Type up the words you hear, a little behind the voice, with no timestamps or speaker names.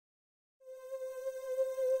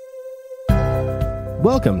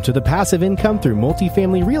Welcome to the Passive Income Through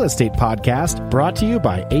Multifamily Real Estate podcast, brought to you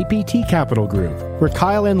by APT Capital Group, where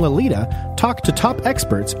Kyle and Lolita talk to top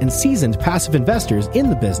experts and seasoned passive investors in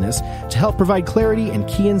the business to help provide clarity and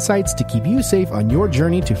key insights to keep you safe on your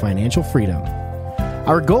journey to financial freedom.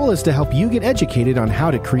 Our goal is to help you get educated on how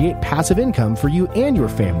to create passive income for you and your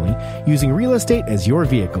family using real estate as your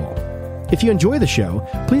vehicle. If you enjoy the show,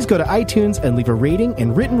 please go to iTunes and leave a rating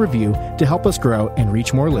and written review to help us grow and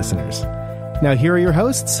reach more listeners. Now here are your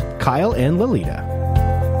hosts, Kyle and Lolita.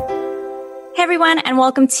 Hey everyone, and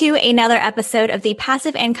welcome to another episode of the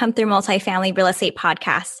Passive Income Through Multifamily Real Estate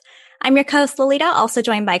podcast. I'm your host, Lolita, also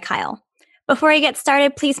joined by Kyle. Before I get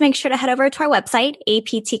started, please make sure to head over to our website,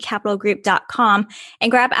 aptcapitalgroup.com,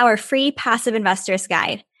 and grab our free Passive Investors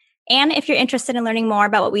Guide. And if you're interested in learning more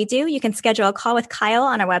about what we do, you can schedule a call with Kyle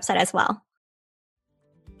on our website as well.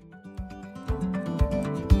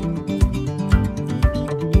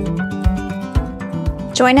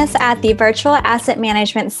 Join us at the Virtual Asset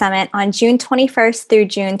Management Summit on June 21st through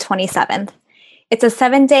June 27th. It's a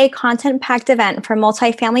 7-day content-packed event for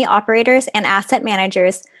multifamily operators and asset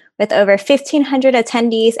managers with over 1,500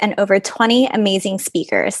 attendees and over 20 amazing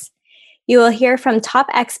speakers. You will hear from top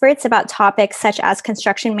experts about topics such as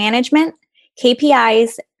construction management,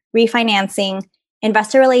 KPIs, refinancing,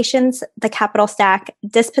 investor relations, the capital stack,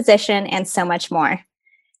 disposition, and so much more.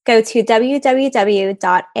 Go to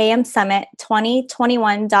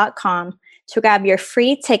www.amsummit2021.com to grab your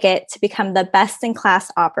free ticket to become the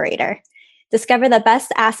best-in-class operator. Discover the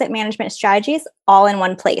best asset management strategies all in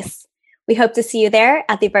one place. We hope to see you there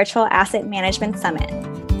at the Virtual Asset Management Summit.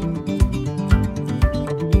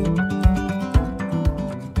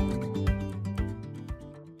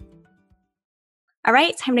 All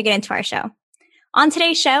right, time to get into our show. On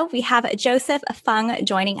today's show, we have Joseph Fung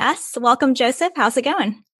joining us. Welcome, Joseph. How's it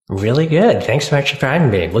going? Really good. Thanks so much for having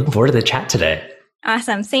me. Looking forward to the chat today.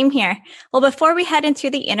 Awesome. Same here. Well, before we head into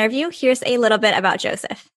the interview, here's a little bit about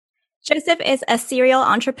Joseph. Joseph is a serial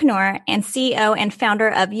entrepreneur and CEO and founder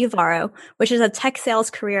of Uvaro, which is a tech sales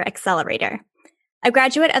career accelerator. A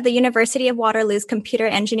graduate of the University of Waterloo's computer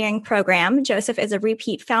engineering program, Joseph is a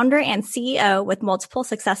repeat founder and CEO with multiple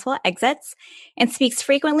successful exits and speaks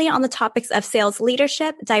frequently on the topics of sales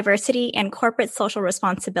leadership, diversity, and corporate social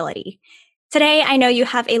responsibility. Today, I know you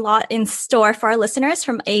have a lot in store for our listeners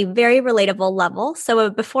from a very relatable level. So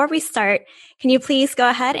before we start, can you please go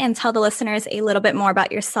ahead and tell the listeners a little bit more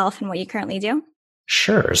about yourself and what you currently do?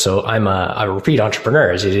 Sure. So I'm a repeat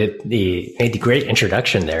entrepreneur, as you made the great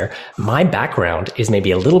introduction there. My background is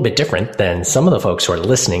maybe a little bit different than some of the folks who are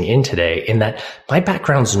listening in today, in that my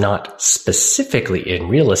background's not specifically in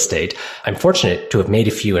real estate. I'm fortunate to have made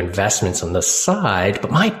a few investments on the side,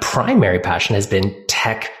 but my primary passion has been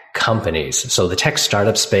tech companies. So the tech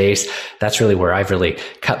startup space, that's really where I've really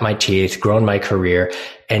cut my teeth, grown my career.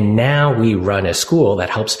 And now we run a school that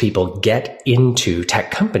helps people get into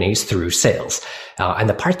tech companies through sales. And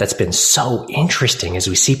the part that's been so interesting is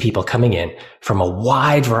we see people coming in from a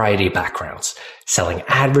wide variety of backgrounds, selling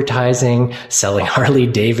advertising, selling Harley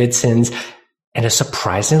Davidsons, and a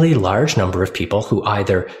surprisingly large number of people who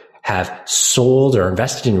either have sold or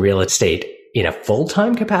invested in real estate in a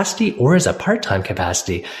full-time capacity or as a part-time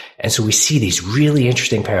capacity. And so we see these really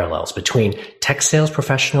interesting parallels between tech sales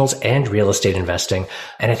professionals and real estate investing.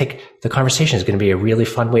 And I think the conversation is going to be a really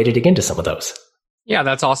fun way to dig into some of those. Yeah,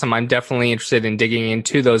 that's awesome. I'm definitely interested in digging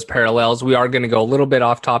into those parallels. We are going to go a little bit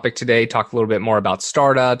off topic today, talk a little bit more about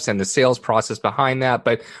startups and the sales process behind that.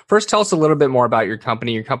 But first, tell us a little bit more about your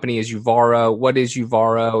company. Your company is Uvaro. What is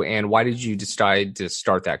Uvaro, and why did you decide to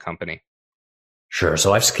start that company? Sure.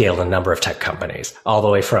 So I've scaled a number of tech companies, all the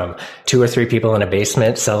way from 2 or 3 people in a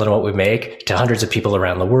basement selling what we make to hundreds of people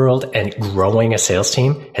around the world. And growing a sales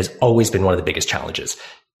team has always been one of the biggest challenges.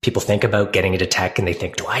 People think about getting into tech and they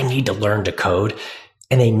think, do I need to learn to code?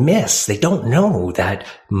 And they don't know that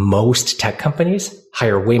most tech companies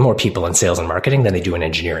hire way more people in sales and marketing than they do in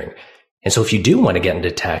engineering. And so if you do want to get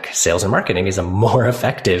into tech, sales and marketing is a more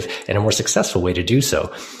effective and a more successful way to do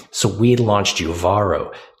so. So we launched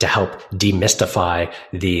Uvaro to help demystify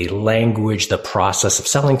the language, the process of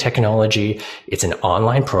selling technology. It's an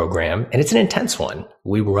online program and it's an intense one.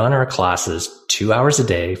 We run our classes 2 hours a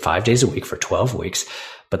day, 5 days a week for 12 weeks.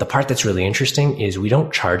 But the part that's really interesting is we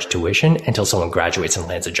don't charge tuition until someone graduates and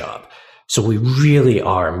lands a job. So we really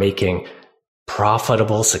are making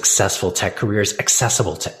profitable, successful tech careers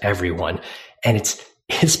accessible to everyone. And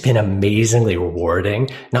it's been amazingly rewarding,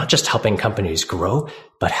 not just helping companies grow,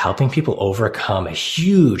 but helping people overcome a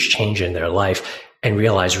huge change in their life and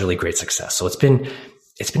realize really great success. So it's been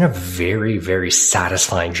it's been a very, very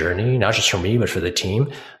satisfying journey, not just for me, but for the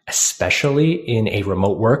team, especially in a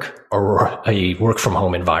remote work or a work from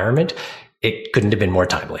home environment. It couldn't have been more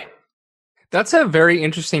timely. That's a very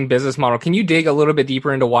interesting business model. Can you dig a little bit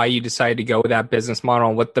deeper into why you decided to go with that business model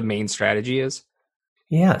and what the main strategy is?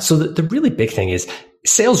 Yeah. So the really big thing is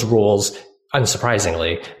sales roles,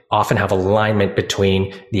 unsurprisingly, often have alignment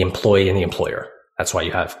between the employee and the employer. That's why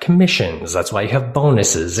you have commissions. That's why you have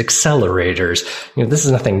bonuses, accelerators. This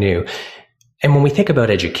is nothing new. And when we think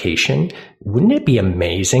about education, wouldn't it be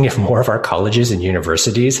amazing if more of our colleges and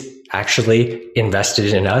universities actually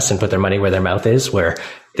invested in us and put their money where their mouth is, where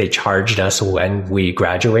they charged us when we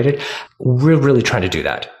graduated? We're really trying to do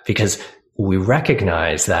that because we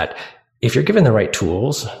recognize that if you're given the right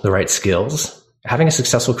tools, the right skills, having a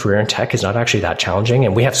successful career in tech is not actually that challenging.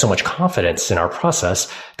 And we have so much confidence in our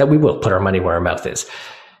process that we will put our money where our mouth is.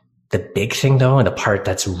 The big thing though, and the part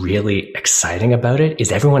that's really exciting about it,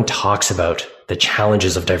 is everyone talks about the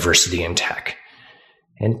challenges of diversity in tech.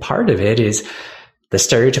 And part of it is the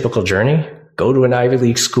stereotypical journey: go to an Ivy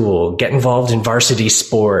League school, get involved in varsity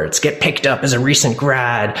sports, get picked up as a recent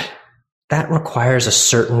grad. That requires a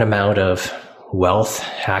certain amount of wealth,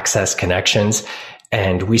 access, connections.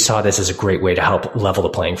 And we saw this as a great way to help level the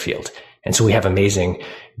playing field. And so we have amazing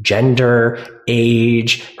gender,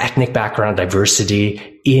 age, ethnic background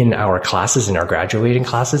diversity in our classes, in our graduating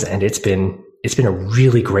classes. And it's been a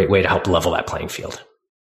really great way to help level that playing field.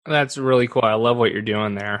 That's really cool. I love what you're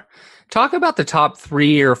doing there. Talk about the top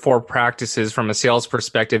 3 or 4 practices from a sales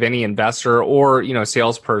perspective any investor or,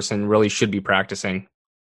 salesperson really should be practicing.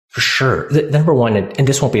 For sure. The number one, and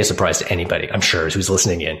this won't be a surprise to anybody, I'm sure, who's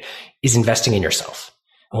listening in, is investing in yourself.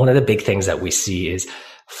 One of the big things that we see is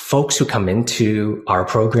folks who come into our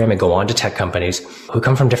program and go on to tech companies who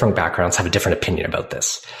come from different backgrounds have a different opinion about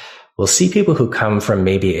this. We'll see people who come from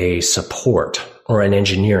maybe a support or an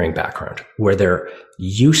engineering background where they're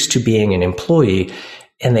used to being an employee,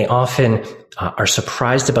 and they often are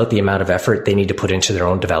surprised about the amount of effort they need to put into their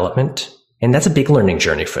own development. And that's a big learning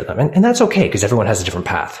journey for them. And that's okay because everyone has a different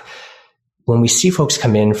path. When we see folks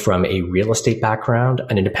come in from a real estate background,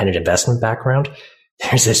 an independent investment background,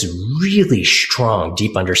 there's this really strong,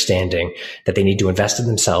 deep understanding that they need to invest in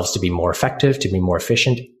themselves to be more effective, to be more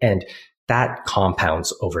efficient. And that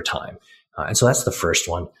compounds over time. And so that's the first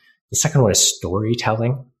one. The second one is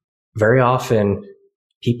storytelling. Very often,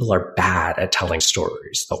 people are bad at telling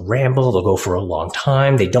stories. They'll ramble, they'll go for a long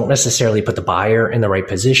time. They don't necessarily put the buyer in the right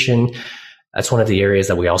position. That's one of the areas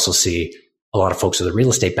that we also see a lot of folks with a real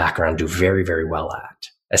estate background do very, very well at,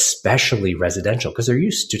 especially residential, because they're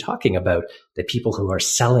used to talking about the people who are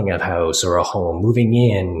selling a house or a home, moving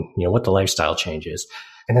in, what the lifestyle change is.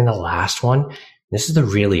 And then the last one, this is the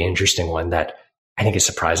really interesting one that I think is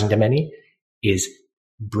surprising to many, is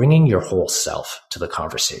bringing your whole self to the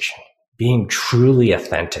conversation, being truly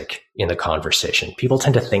authentic in the conversation. People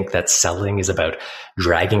tend to think that selling is about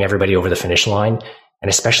dragging everybody over the finish line. And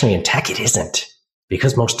especially in tech, it isn't.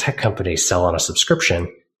 Because most tech companies sell on a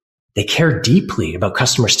subscription, they care deeply about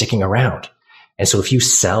customers sticking around. And so if you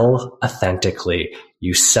sell authentically,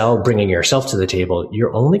 you sell bringing yourself to the table,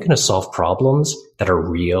 you're only going to solve problems that are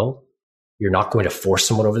real. You're not going to force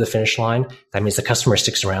someone over the finish line. That means the customer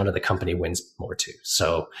sticks around and the company wins more too.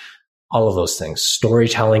 So all of those things,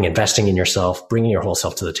 storytelling, investing in yourself, bringing your whole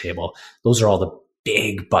self to the table, those are all the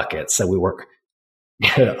big buckets that we work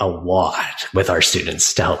a lot with our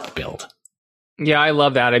students to help build. Yeah, I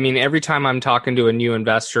love that. I mean, every time I'm talking to a new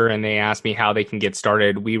investor and they ask me how they can get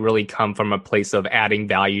started, we really come from a place of adding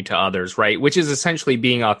value to others, right? Which is essentially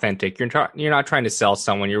being authentic. You're not trying to sell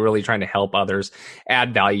someone. You're really trying to help others,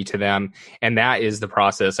 add value to them. And that is the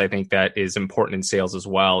process, I think, that is important in sales as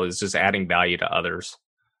well, is just adding value to others.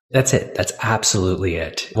 That's it. That's absolutely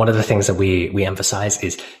it. One of the things that we emphasize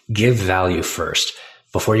is give value first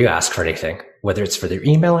before you ask for anything, whether it's for their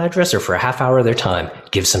email address or for a half hour of their time,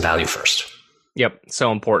 give some value first. Yep.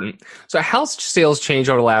 So important. So how's sales changed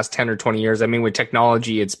over the last 10 or 20 years? I mean, with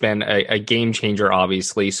technology, it's been a game changer,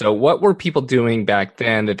 obviously. So what were people doing back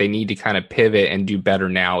then that they need to kind of pivot and do better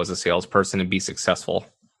now as a salesperson and be successful?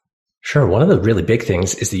 Sure. One of the really big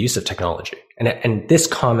things is the use of technology. And this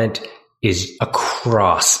comment is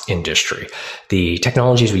across industry. The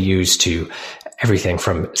technologies we use to everything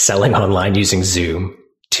from selling online using Zoom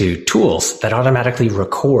to tools that automatically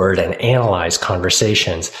record and analyze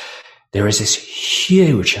conversations. There is this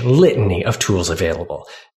huge litany of tools available.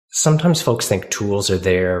 Sometimes folks think tools are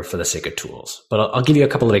there for the sake of tools, but I'll give you a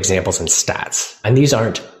couple of examples and stats. And these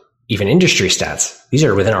aren't even industry stats. These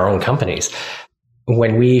are within our own companies.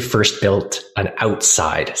 When we first built an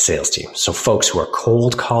outside sales team, so folks who are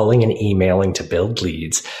cold calling and emailing to build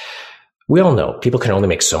leads, We all know people can only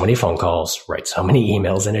make so many phone calls, write so many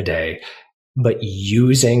emails in a day, but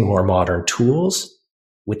using more modern tools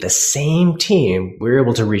with the same team, we're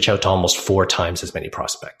able to reach out to almost 4 times as many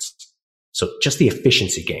prospects. So just the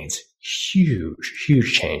efficiency gains,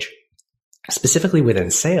 huge change. Specifically within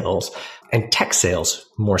sales and tech sales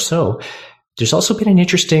more so, there's also been an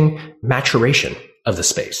interesting maturation of the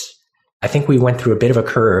space. I think we went through a bit of a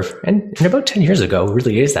curve, and about 10 years ago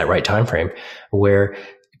really is that right time frame, where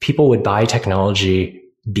people would buy technology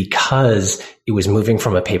because it was moving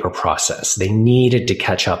from a paper process. They needed to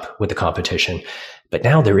catch up with the competition. But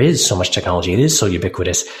now there is so much technology. It is so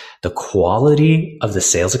ubiquitous. The quality of the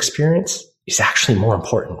sales experience is actually more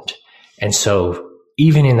important. And so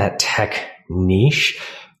even in that tech niche,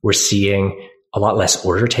 we're seeing a lot less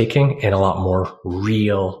order taking and a lot more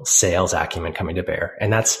real sales acumen coming to bear.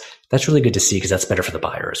 And that's really good to see, because that's better for the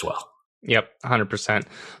buyer as well. Yep, 100%.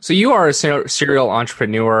 So you are a serial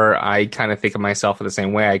entrepreneur. I kind of think of myself in the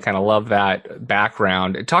same way. I kind of love that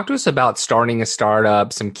background. Talk to us about starting a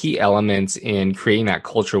startup, some key elements in creating that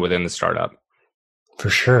culture within the startup.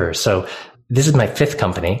 For sure. So this is my 5th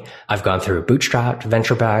company. I've gone through bootstrapped,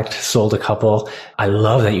 venture-backed, sold a couple. I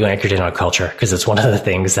love that you anchored in on culture, because it's one of the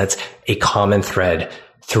things that's a common thread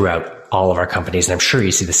throughout all of our companies. And I'm sure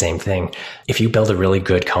you see the same thing. If you build a really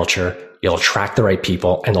good culture, you'll attract the right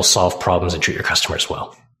people and they'll solve problems and treat your customers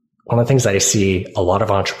well. One of the things that I see a lot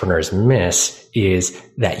of entrepreneurs miss is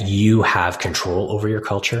that you have control over your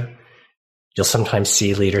culture. You'll sometimes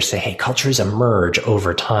see leaders say, hey, cultures emerge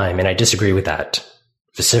over time. And I disagree with that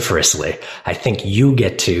vociferously. I think you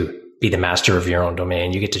get to be the master of your own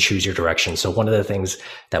domain. You get to choose your direction. So one of the things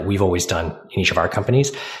that we've always done in each of our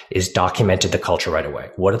companies is documented the culture right away.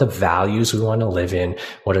 What are the values we want to live in?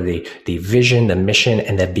 What are the vision, the mission,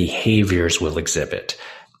 and the behaviors we'll exhibit?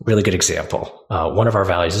 Really good example. One of our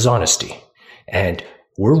values is honesty. And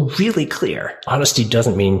we're really clear. Honesty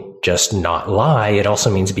doesn't mean just not lie. It also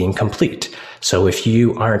means being complete. So if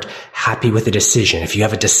you aren't happy with a decision, if you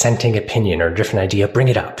have a dissenting opinion or a different idea, bring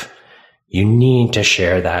it up. You need to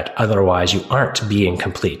share that. Otherwise, you aren't being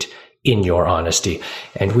complete in your honesty.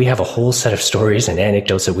 And we have a whole set of stories and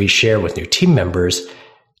anecdotes that we share with new team members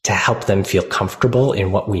to help them feel comfortable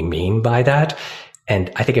in what we mean by that. And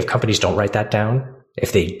I think if companies don't write that down,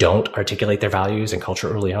 if they don't articulate their values and culture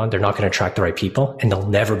early on, they're not going to attract the right people, and they'll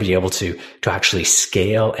never be able to actually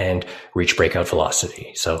scale and reach breakout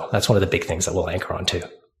velocity. So that's one of the big things that we'll anchor on too.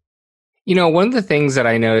 You know, one of the things that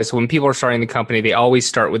I notice when people are starting the company, they always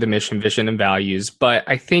start with a mission, vision, and values. But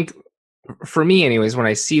I think for me anyways, when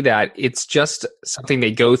I see that, it's just something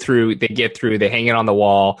they go through, they get through, they hang it on the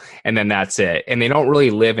wall, and then that's it. And they don't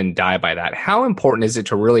really live and die by that. How important is it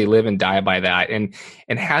to really live and die by that? And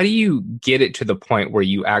how do you get it to the point where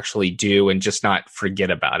you actually do and just not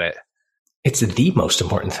forget about it? It's the most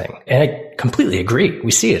important thing. And I completely agree.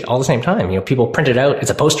 We see it all the same time. You know, people print it out.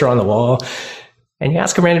 It's a poster on the wall. And you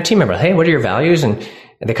ask a random team member, hey, what are your values? And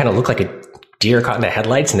they kind of look like a deer caught in the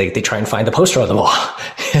headlights, and they try and find the poster on the wall.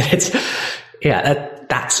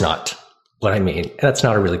 That's not what I mean. And that's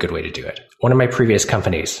not a really good way to do it. One of my previous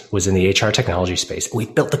companies was in the HR technology space. We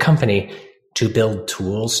built the company to build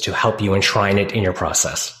tools to help you enshrine it in your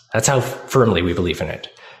process. That's how firmly we believe in it.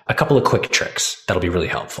 A couple of quick tricks that'll be really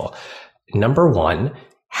helpful. Number 1,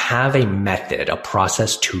 have a method, a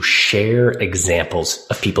process to share examples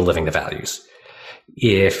of people living the values.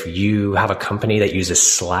 If you have a company that uses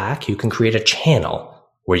Slack, you can create a channel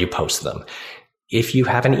where you post them. If you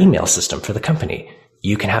have an email system for the company,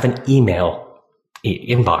 you can have an email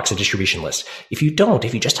inbox, a distribution list. If you don't,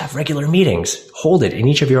 if you just have regular meetings, hold it in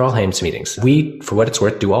each of your all hands meetings. We, for what it's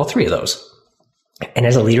worth, do all 3 of those. And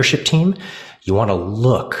as a leadership team, you want to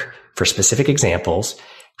look for specific examples,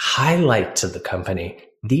 highlight to the company,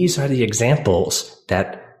 these are the examples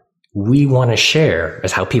that we want to share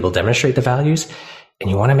as how people demonstrate the values. And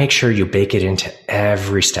you want to make sure you bake it into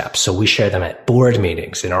every step. So we share them at board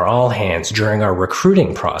meetings, in our all hands, during our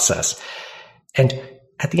recruiting process. And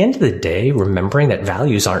at the end of the day, remembering that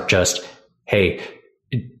values aren't just, hey,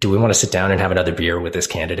 do we want to sit down and have another beer with this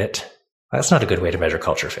candidate? That's not a good way to measure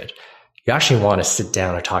culture fit. You actually want to sit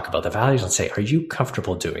down and talk about the values and say, are you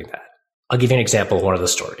comfortable doing that? I'll give you an example of one of the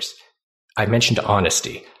stories. I mentioned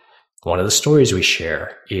honesty. One of the stories we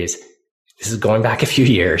share is, this is going back a few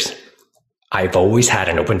years. I've always had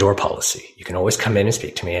an open door policy. You can always come in and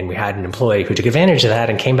speak to me. And we had an employee who took advantage of that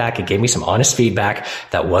and came back and gave me some honest feedback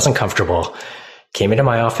that wasn't comfortable. Came into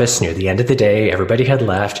my office near the end of the day. Everybody had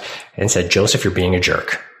left and said, Joseph, you're being a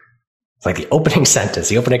jerk. It's like the opening sentence,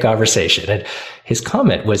 the opening conversation. And his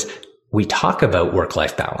comment was, we talk about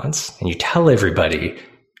work-life balance and you tell everybody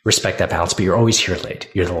respect that balance, but you're always here late.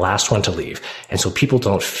 You're the last one to leave. And so people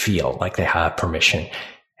don't feel like they have permission.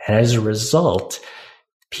 And as a result,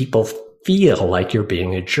 people feel like you're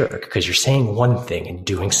being a jerk because you're saying one thing and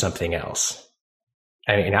doing something else.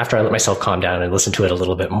 I mean, after I let myself calm down and listen to it a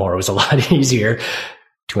little bit more, it was a lot easier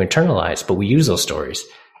to internalize. But we use those stories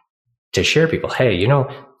to share people. Hey,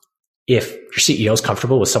 if your CEO is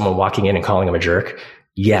comfortable with someone walking in and calling him a jerk,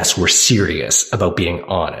 yes, we're serious about being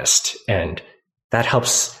honest. And that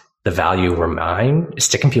helps the value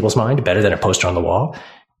stick in people's mind better than a poster on the wall.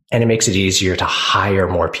 And it makes it easier to hire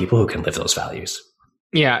more people who can live those values.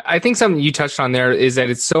 Yeah, I think something you touched on there is that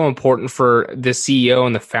it's so important for the CEO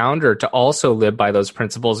and the founder to also live by those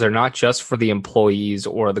principles. They're not just for the employees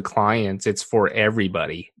or the clients, it's for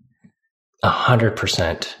everybody.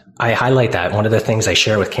 100%. I highlight that. One of the things I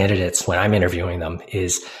share with candidates when I'm interviewing them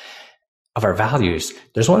is of our values.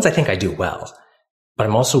 There's ones I think I do well, but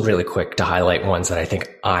I'm also really quick to highlight ones that I think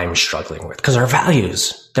I'm struggling with because our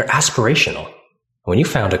values, they're aspirational. When you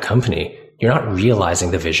found a company, you're not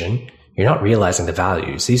realizing the vision. You're not realizing the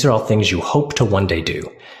values. These are all things you hope to one day do.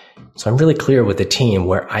 So I'm really clear with the team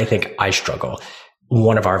where I think I struggle.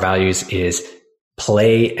 One of our values is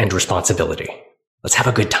play and responsibility. Let's have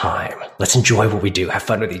a good time. Let's enjoy what we do. Have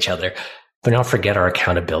fun with each other, but not forget our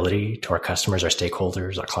accountability to our customers, our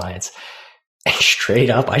stakeholders, our clients. And straight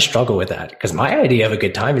up, I struggle with that because my idea of a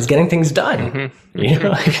good time is getting things done. Mm-hmm. I'm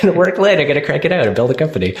going to work late. I got to crank it out and build a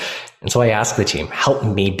company. And so I ask the team, help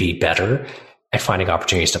me be better at finding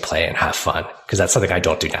opportunities to play and have fun, because that's something I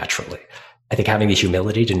don't do naturally. I think having the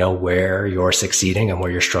humility to know where you're succeeding and where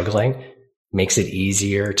you're struggling makes it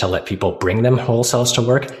easier to let people bring them whole selves to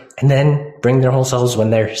work and then bring their whole selves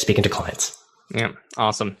when they're speaking to clients. Yeah,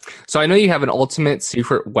 awesome. So I know you have an ultimate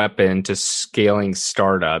secret weapon to scaling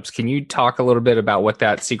startups. Can you talk a little bit about what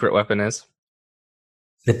that secret weapon is?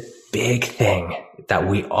 The big thing that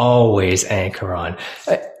we always anchor on,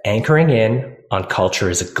 anchoring in on culture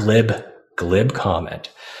is a glib comment,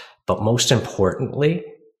 but most importantly,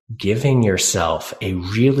 giving yourself a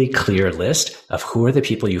really clear list of who are the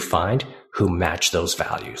people you find who match those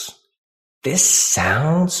values. This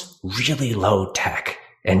sounds really low tech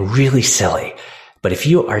and really silly, but if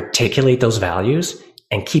you articulate those values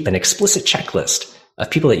and keep an explicit checklist of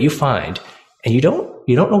people that you find, and you don't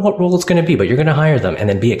know what role it's going to be, but you're going to hire them and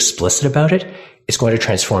then be explicit about it, it's going to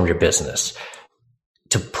transform your business.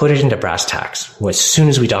 To put it into brass tacks, as soon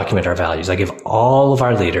as we document our values, I give all of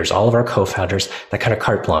our leaders, all of our co-founders, that kind of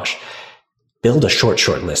carte blanche. Build a short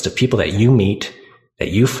list of people that you meet, that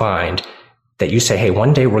you find, that you say, hey,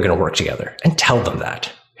 one day we're going to work together, and tell them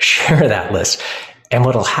that. Share that list. And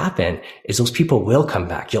what'll happen is those people will come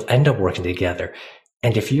back. You'll end up working together.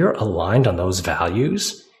 And if you're aligned on those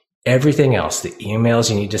values, everything else, the emails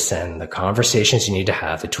you need to send, the conversations you need to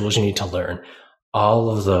have, the tools you need to learn, all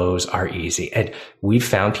of those are easy. And we've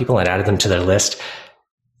found people and added them to their list.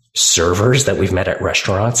 Servers that we've met at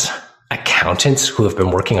restaurants, accountants who have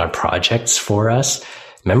been working on projects for us,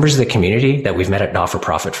 members of the community that we've met at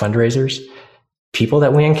not-for-profit fundraisers, people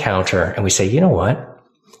that we encounter and we say, you know what?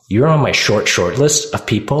 You're on my short list of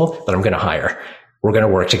people that I'm going to hire. We're going to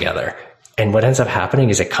work together. And what ends up happening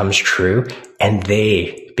is it comes true and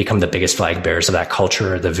they become the biggest flag bearers of that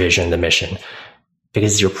culture, the vision, the mission.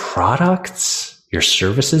 Because your products, your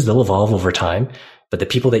services, they'll evolve over time. But the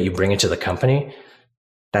people that you bring into the company,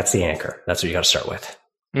 that's the anchor. That's what you got to start with.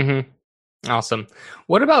 Mm-hmm. Awesome.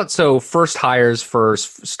 What about first hires for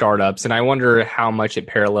startups? And I wonder how much it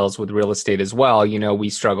parallels with real estate as well. We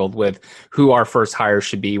struggled with who our first hires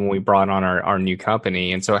should be when we brought on our new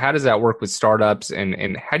company. And so how does that work with startups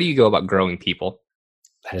and how do you go about growing people?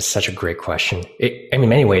 That is such a great question. In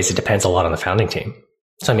many ways, it depends a lot on the founding team.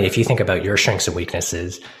 So, if you think about your strengths and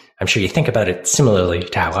weaknesses, I'm sure you think about it similarly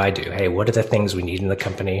to how I do. Hey, what are the things we need in the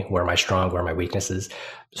company? Where am I strong? Where are my weaknesses?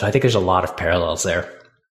 So I think there's a lot of parallels there.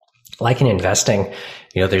 Like in investing,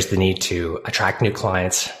 there's the need to attract new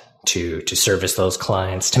clients, to service those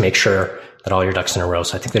clients, to make sure that all your ducks in a row.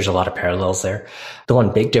 So I think there's a lot of parallels there. The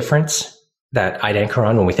one big difference that I'd anchor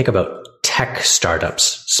on when we think about tech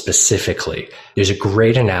startups specifically, there's a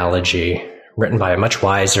great analogy written by a much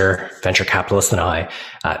wiser venture capitalist than I,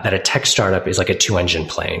 that a tech startup is like a 2-engine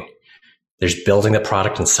plane. There's building the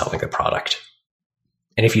product and selling the product.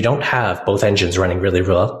 And if you don't have both engines running really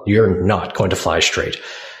well, you're not going to fly straight.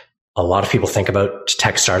 A lot of people think about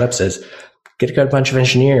tech startups as get a bunch of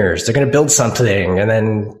engineers, they're going to build something, and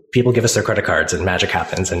then people give us their credit cards and magic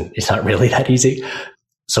happens, and it's not really that easy.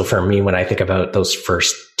 So for me, when I think about those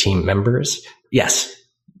first team members, yes,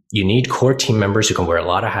 you need core team members who can wear a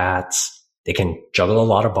lot of hats. They can juggle a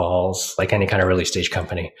lot of balls like any kind of early stage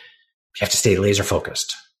company. You have to stay laser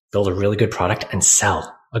focused, build a really good product and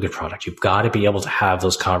sell a good product. You've got to be able to have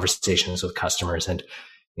those conversations with customers. And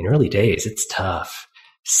in early days, it's tough.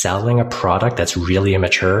 Selling a product that's really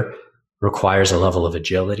immature requires a level of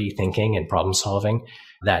agility, thinking, and problem solving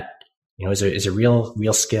that, is a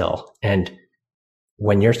real skill. And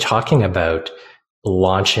when you're talking about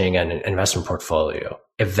launching an investment portfolio,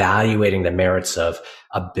 evaluating the merits of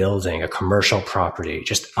a building, a commercial property,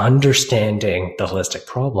 just understanding the holistic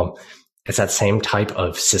problem, it's that same type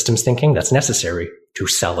of systems thinking that's necessary to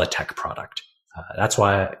sell a tech product. That's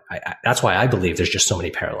why I believe there's just so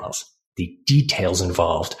many parallels. The details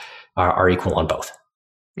involved are equal on both.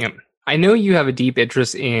 Yep. I know you have a deep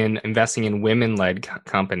interest in investing in women-led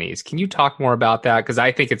companies. Can you talk more about that? Because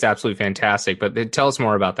I think it's absolutely fantastic, but tell us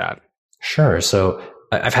more about that. Sure. So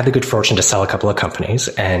I've had the good fortune to sell a couple of companies,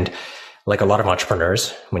 and like a lot of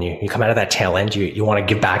entrepreneurs, when you come out of that tail end, you want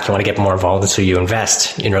to give back, you want to get more involved, and so you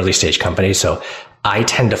invest in early stage companies. So I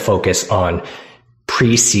tend to focus on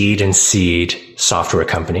pre-seed and seed software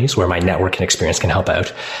companies where my network and experience can help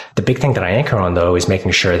out. The big thing that I anchor on, though, is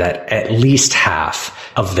making sure that at least half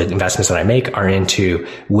of the investments that I make are into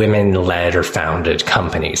women-led or founded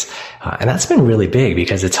companies. And that's been really big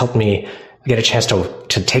because it's helped me get a chance to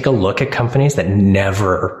take a look at companies that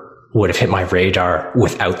never would have hit my radar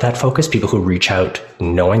without that focus. People who reach out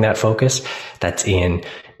knowing that focus. That's in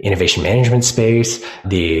innovation management space.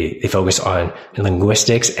 They focus on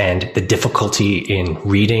linguistics and the difficulty in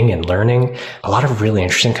reading and learning. A lot of really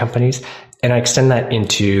interesting companies. And I extend that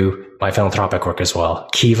into my philanthropic work as well.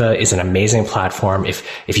 Kiva is an amazing platform. If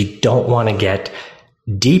you don't want to get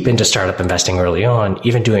deep into startup investing early on,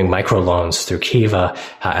 even doing microloans through Kiva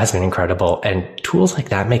has been incredible. And tools like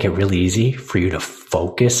that make it really easy for you to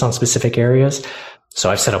focus on specific areas. So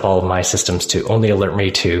I've set up all of my systems to only alert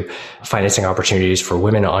me to financing opportunities for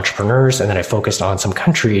women entrepreneurs. And then I focused on some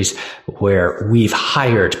countries where we've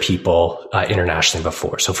hired people internationally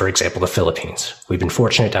before. So for example, the Philippines. We've been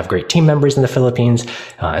fortunate to have great team members in the Philippines.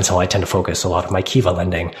 And so I tend to focus a lot of my Kiva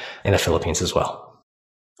lending in the Philippines as well.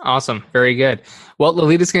 Awesome. Very good. Well,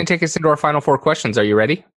 Lolita's going to take us into our final 4 questions. Are you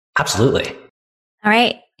ready? Absolutely. All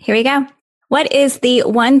right, here we go. What is the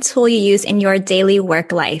one tool you use in your daily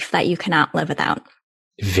work life that you cannot live without?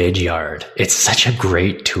 Vidyard. It's such a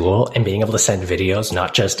great tool, and being able to send videos,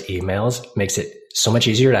 not just emails, makes it so much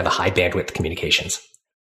easier to have a high bandwidth communications.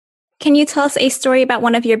 Can you tell us a story about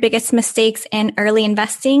one of your biggest mistakes in early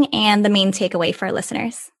investing and the main takeaway for our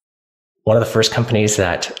listeners? One of the first companies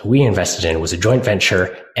that we invested in was a joint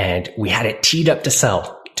venture, and we had it teed up to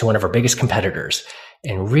sell to one of our biggest competitors,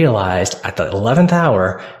 and realized at the 11th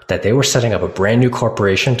hour that they were setting up a brand new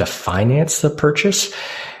corporation to finance the purchase.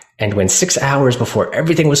 And when 6 hours before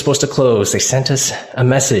everything was supposed to close, they sent us a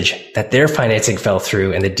message that their financing fell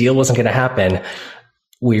through and the deal wasn't going to happen,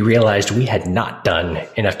 we realized we had not done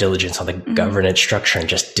enough diligence on the governance structure and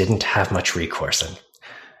just didn't have much recourse. And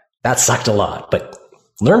that sucked a lot, but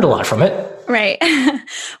learned a lot from it. Right.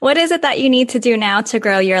 What is it that you need to do now to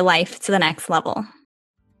grow your life to the next level?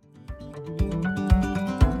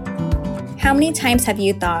 How many times have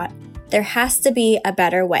you thought, there has to be a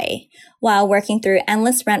better way, while working through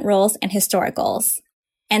endless rent rolls and historicals?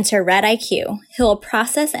 Enter Red IQ, who will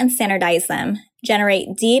process and standardize them,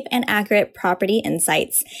 generate deep and accurate property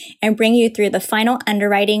insights, and bring you through the final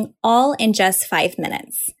underwriting all in just 5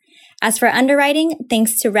 minutes. As for underwriting,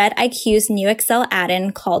 thanks to Red IQ's new Excel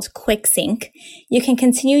add-in called QuickSync, you can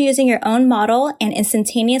continue using your own model and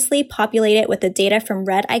instantaneously populate it with the data from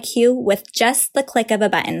Red IQ with just the click of a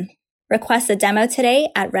button. Request a demo today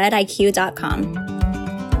at rediq.com.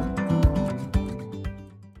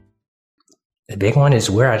 The big one is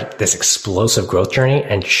we're at this explosive growth journey,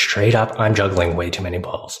 and straight up, I'm juggling way too many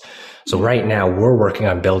balls. So right now we're working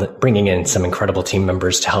on bringing in some incredible team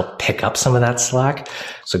members to help pick up some of that slack.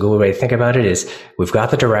 So a good way to think about it is we've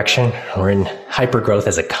got the direction, we're in hyper growth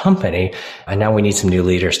as a company, and now we need some new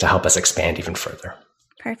leaders to help us expand even further.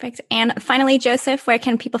 Perfect. And finally, Joseph, where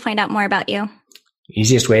can people find out more about you?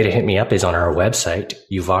 Easiest way to hit me up is on our website,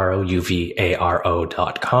 uvaro.com.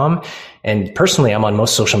 And personally, I'm on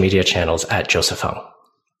most social media channels at Joseph Hung.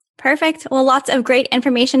 Perfect. Well, lots of great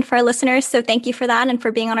information for our listeners. So thank you for that and for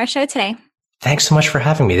being on our show today. Thanks so much for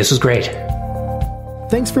having me. This was great.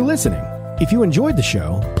 Thanks for listening. If you enjoyed the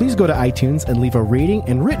show, please go to iTunes and leave a rating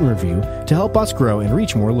and written review to help us grow and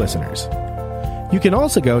reach more listeners. You can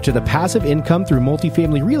also go to the Passive Income Through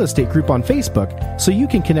Multifamily Real Estate group on Facebook so you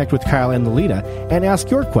can connect with Kyle and Lolita and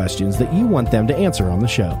ask your questions that you want them to answer on the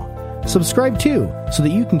show. Subscribe too so that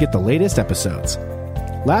you can get the latest episodes.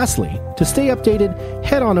 Lastly, to stay updated,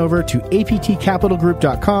 head on over to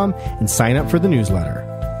aptcapitalgroup.com and sign up for the newsletter.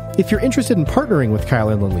 If you're interested in partnering with Kyle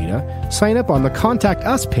and Lolita, sign up on the Contact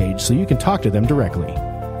Us page so you can talk to them directly.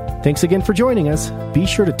 Thanks again for joining us. Be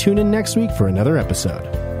sure to tune in next week for another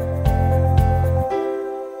episode.